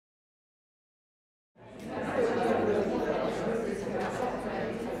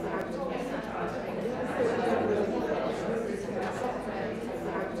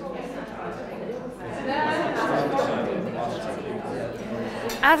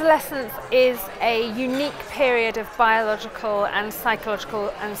Adolescence is a unique period of biological and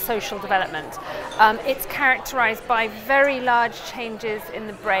psychological and social development. It's characterized by very large changes in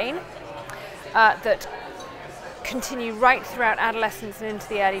the brain that continue right throughout adolescence and into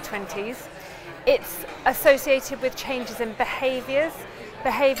the early 20s. It's associated with changes in behaviors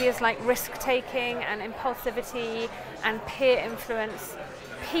like risk-taking and impulsivity and peer influence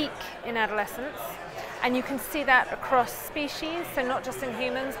peak in adolescence. And you can see that across species, so not just in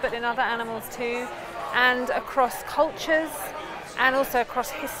humans, but in other animals too, and across cultures, and also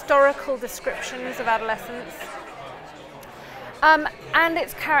across historical descriptions of adolescence. And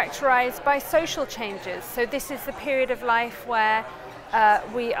it's characterized by social changes. So this is the period of life where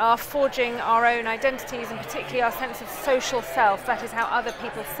we are forging our own identities, and particularly our sense of social self. That is how other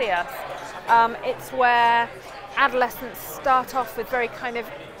people see us. It's where adolescents start off with very kind of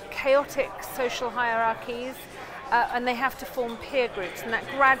chaotic social hierarchies, and they have to form peer groups, and that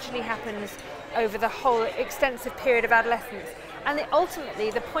gradually happens over the whole extensive period of adolescence. And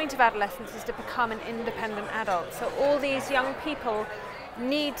ultimately, the point of adolescence is to become an independent adult. So all these young people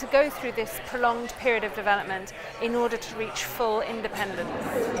need to go through this prolonged period of development in order to reach full independence.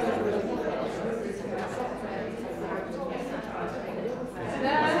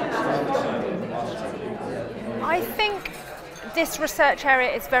 I think this research area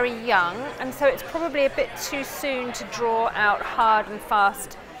is very young, and so it's probably a bit too soon to draw out hard and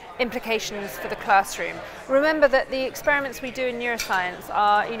fast implications for the classroom. Remember that the experiments we do in neuroscience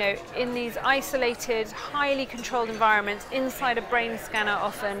are, in these isolated, highly controlled environments, inside a brain scanner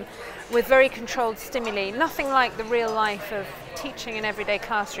often, with very controlled stimuli, nothing like the real life of teaching in everyday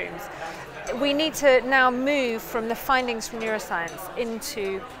classrooms. We need to now move from the findings from neuroscience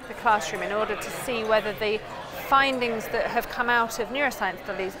into the classroom in order to see whether the findings that have come out of neuroscience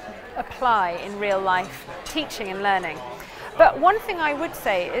studies apply in real life teaching and learning. But one thing I would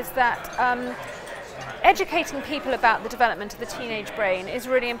say is that educating people about the development of the teenage brain is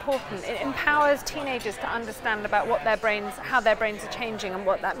really important. It empowers teenagers to understand about how their brains are changing and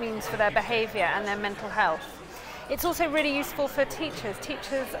what that means for their behavior and their mental health. It's also really useful for teachers.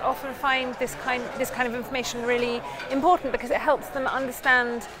 Teachers often find this kind of information really important because it helps them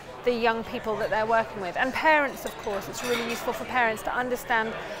understand the young people that they're working with. And parents, of course, it's really useful for parents to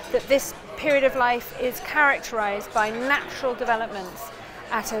understand that this period of life is characterized by natural developments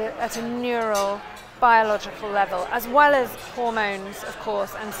at a neural, biological level, as well as hormones, of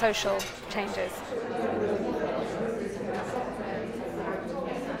course, and social changes.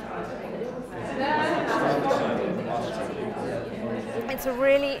 It's a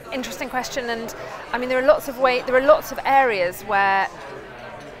really interesting question, and I mean there are lots of areas where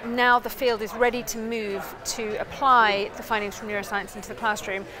now the field is ready to move to apply the findings from neuroscience into the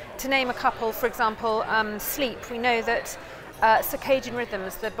classroom. To name a couple, for example, sleep. We know that circadian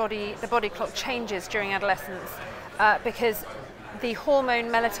rhythms, the body clock changes during adolescence because the hormone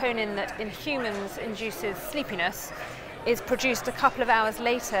melatonin that in humans induces sleepiness is produced a couple of hours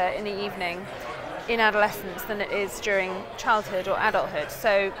later in the evening in adolescence than it is during childhood or adulthood.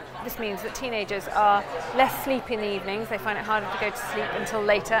 So this means that teenagers are less sleepy in the evenings, they find it harder to go to sleep until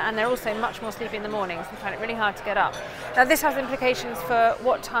later, and they're also much more sleepy in the mornings and find it really hard to get up. Now this has implications for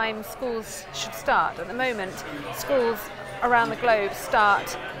what time schools should start. At the moment, schools around the globe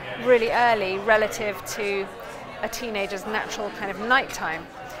start really early relative to a teenager's natural kind of nighttime.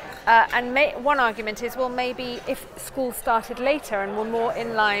 One argument is, well, maybe if schools started later and were more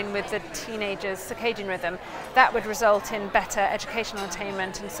in line with the teenager's circadian rhythm, that would result in better educational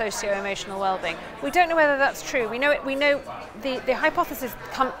attainment and socio-emotional well-being. We don't know whether that's true. We know the hypothesis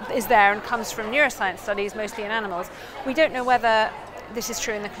is there and comes from neuroscience studies, mostly in animals. We don't know whether this is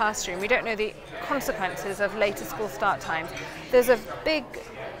true in the classroom. We don't know the consequences of later school start times. There's a big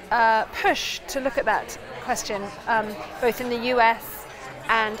push to look at that question, both in the US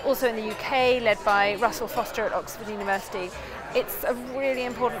and also in the UK, led by Russell Foster at Oxford University. It's a really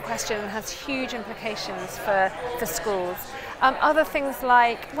important question and has huge implications for schools. Other things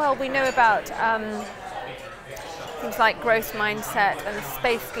like, well, we know about things like growth mindset and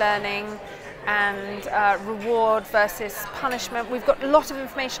spaced learning and reward versus punishment. We've got a lot of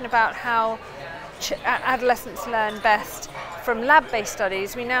information about how adolescents learn best from lab-based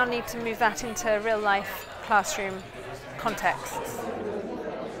studies. We now need to move that into real-life classroom contexts.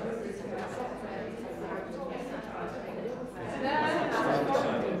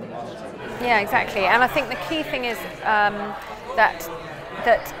 Yeah, exactly. And I think the key thing is that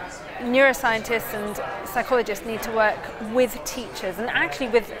neuroscientists and psychologists need to work with teachers and actually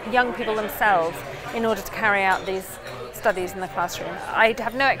with young people themselves in order to carry out these studies in the classroom. I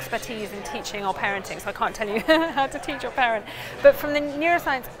have no expertise in teaching or parenting, so I can't tell you how to teach or parent. But from the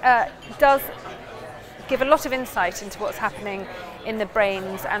neuroscience, does give a lot of insight into what's happening in the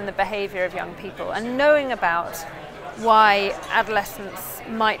brains and the behaviour of young people, and knowing about why adolescents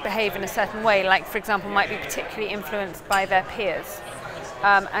might behave in a certain way, like for example might be particularly influenced by their peers,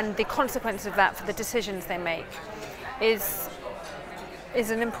 and the consequence of that for the decisions they make is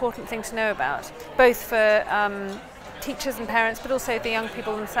an important thing to know about, both for teachers and parents, but also the young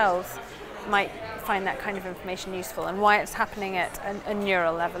people themselves might find that kind of information useful, and why it's happening at a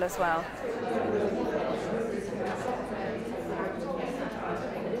neural level as well.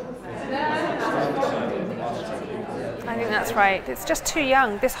 I think that's right. It's just too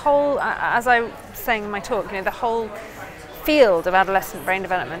young. This whole, as I was saying in my talk, the whole field of adolescent brain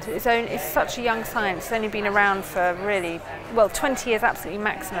development is such a young science. It's only been around for really, well, 20 years absolutely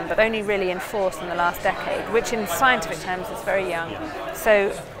maximum, but only really in force in the last decade, which in scientific terms is very young.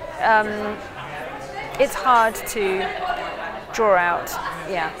 So it's hard to draw out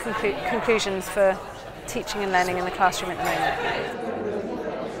conclusions for teaching and learning in the classroom at the moment.